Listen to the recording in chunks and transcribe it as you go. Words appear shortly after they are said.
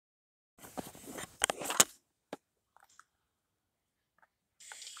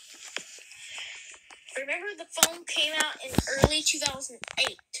Remember the phone came out in early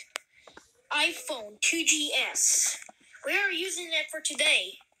 2008. iPhone 2GS. We are using it for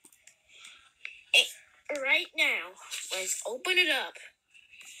today. Right now, let's open it up.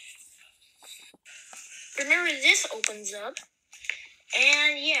 Remember, this opens up.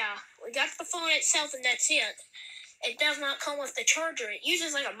 And yeah, we got the phone itself and that's it. It does not come with the charger. It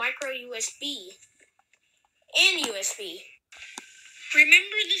uses like a micro USB and USB.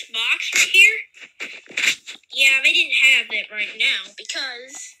 Remember this box right here? Yeah, they didn't have it right now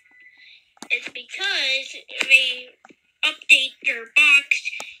because they update their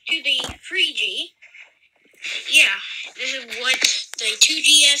box to the 3G. Yeah, this is what the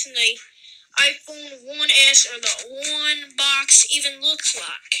 2GS and the iPhone 1S or the one box even looks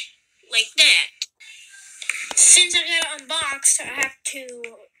like that. Since I got it unboxed, I have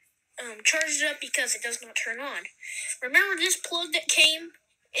to charge it up because it does not turn on. Remember this plug that came?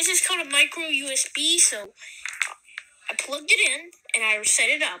 This is called a micro USB, so I plugged it in and I set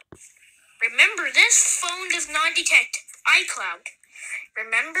it up. Remember, this phone does not detect iCloud.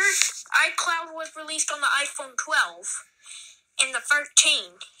 Remember, iCloud was released on the iPhone 12 and the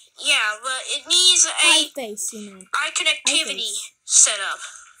 13. Yeah, but it needs a iFace, you mean. iConnectivity setup.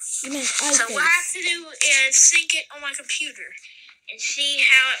 You mean iFace. So what I have to do is sync it on my computer and see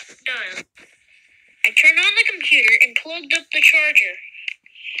how it does. I turned on the computer and plugged up the charger.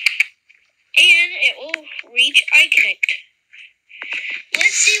 And it will reach iConnect.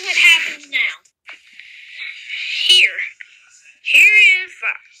 Let's see what happens now. Here is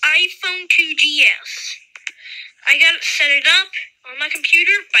the iPhone 2GS. I got it set it up on my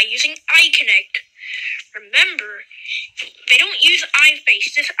computer by using iConnect. Remember, they don't use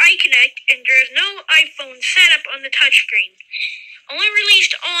iFace, just iConnect, and there is no iPhone setup on the touchscreen. Only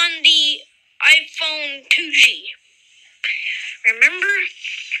released on the iPhone 2G. Remember,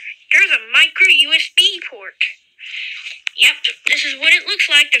 there's a micro USB port. Yep, this is what it looks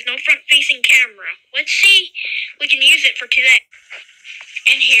like. There's no front-facing camera. Let's see if we can use it for today.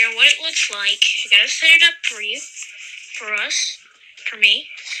 And here, what it looks like. I gotta set it up for you, for me.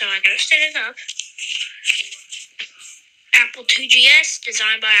 So I gotta set it up. Apple 2GS,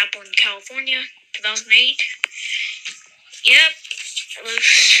 designed by Apple in California, 2008. Yep, it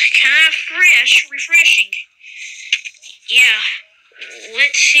looks kind of refreshing. Yeah,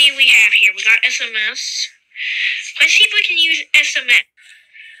 let's see what we have here. We got SMS. Let's see if we can use SMS.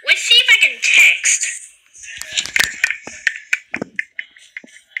 Let's see if I can text.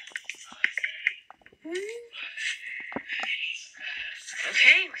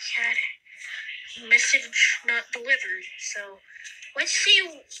 Okay, we got message not delivered. So, let's see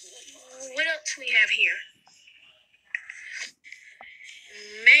what else we have here.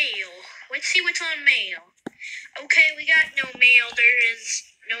 Mail. Let's see what's on mail. Okay, we got no mail. There is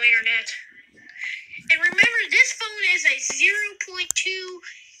no internet. And remember, this phone is a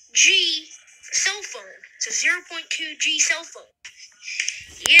 0.2G cell phone. It's a 0.2G cell phone.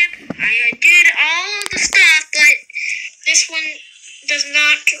 Yep, I did all of the stuff, but this one does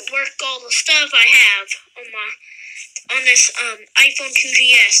not work all the stuff I have on this iPhone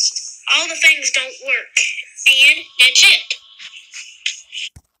 2GS. All the things don't work. And that's it.